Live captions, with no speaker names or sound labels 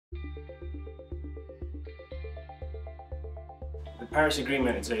The Paris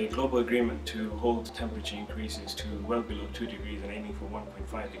Agreement is a global agreement to hold temperature increases to well below 2 degrees and aiming for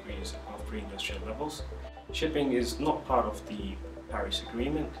 1.5 degrees above pre-industrial levels. Shipping is not part of the Paris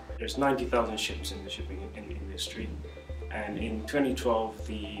Agreement. There's 90,000 ships in the shipping industry, and in 2012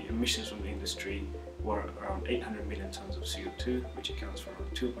 the emissions from the industry were around 800 million tons of CO2, which accounts for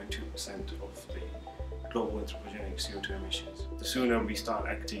around 2.2% of the global anthropogenic CO2 emissions. The sooner we start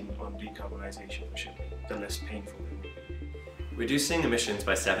acting on decarbonization for shipping, the less painful it will be. Reducing emissions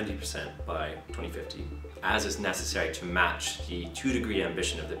by 70% by 2050, as is necessary to match the 2-degree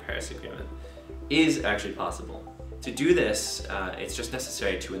ambition of the Paris Agreement, is actually possible. To do this, it's just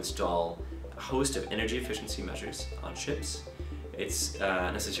necessary to install a host of energy efficiency measures on ships. It's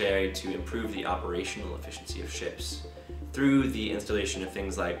necessary to improve the operational efficiency of ships through the installation of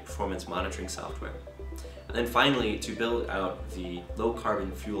things like performance monitoring software. And then finally, to build out the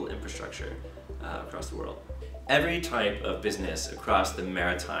low-carbon fuel infrastructure across the world. Every type of business across the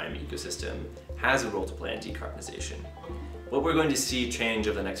maritime ecosystem has a role to play in decarbonization. What we're going to see change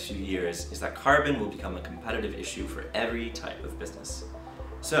over the next few years is that carbon will become a competitive issue for every type of business.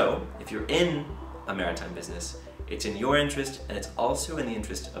 So, if you're in a maritime business, it's in your interest and it's also in the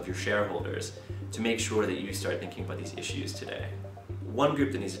interest of your shareholders to make sure that you start thinking about these issues today. One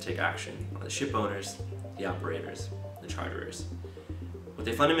group that needs to take action are the ship owners, the operators, the charterers. What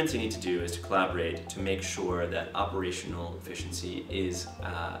they fundamentally need to do is to collaborate to make sure that operational efficiency is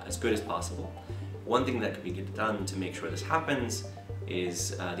as good as possible. One thing that can be done to make sure this happens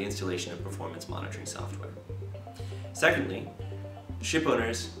is the installation of performance monitoring software. Secondly, ship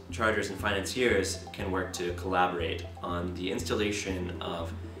owners, charters, and financiers can work to collaborate on the installation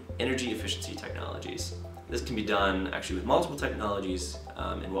of energy efficiency technologies. This can be done actually with multiple technologies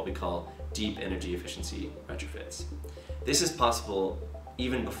in what we call deep energy efficiency retrofits. This is possible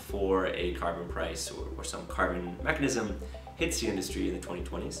even before a carbon price or some carbon mechanism hits the industry in the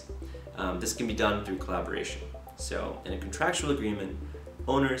 2020s. This can be done through collaboration. So in a contractual agreement,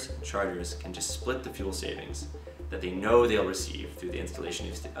 owners and charters can just split the fuel savings that they know they'll receive through the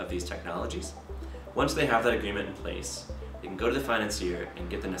installation of these technologies. Once they have that agreement in place, they can go to the financier and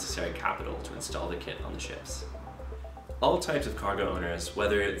get the necessary capital to install the kit on the ships. All types of cargo owners,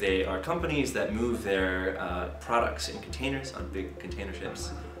 whether they are companies that move their products in containers on big container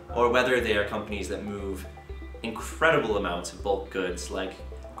ships, or whether they are companies that move incredible amounts of bulk goods like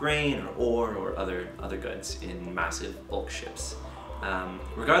grain or ore or other goods in massive bulk ships.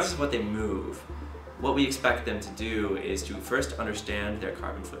 Regardless of what they move, what we expect them to do is to first understand their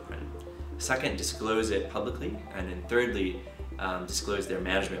carbon footprint, second, disclose it publicly, and then thirdly, disclose their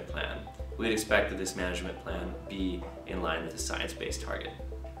management plan. We'd expect that this management plan be in line with a science-based target.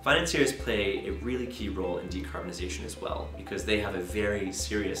 Financiers play a really key role in decarbonization as well, because they have a very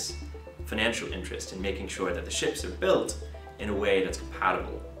serious financial interest in making sure that the ships are built in a way that's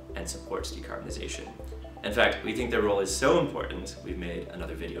compatible and supports decarbonization. In fact, we think their role is so important, we've made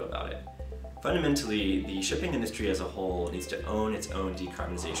another video about it. Fundamentally, the shipping industry as a whole needs to own its own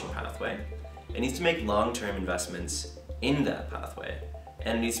decarbonization pathway. It needs to make long-term investments in that pathway,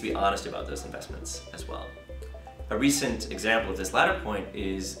 and it needs to be honest about those investments as well. A recent example of this latter point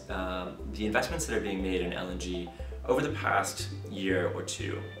is the investments that are being made in LNG over the past year or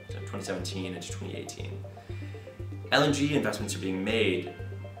two, so 2017 into 2018. LNG investments are being made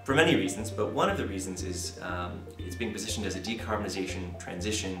for many reasons, but one of the reasons is it's being positioned as a decarbonization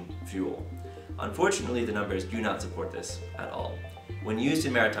transition fuel. Unfortunately, the numbers do not support this at all. When used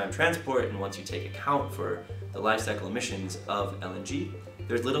in maritime transport, and once you take account for the life cycle emissions of LNG,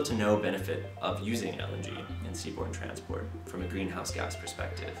 there's little to no benefit of using LNG in seaborne transport from a greenhouse gas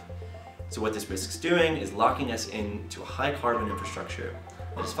perspective. So what this risks doing is locking us into a high carbon infrastructure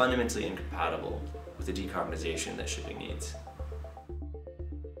that is fundamentally incompatible with the decarbonization that shipping needs.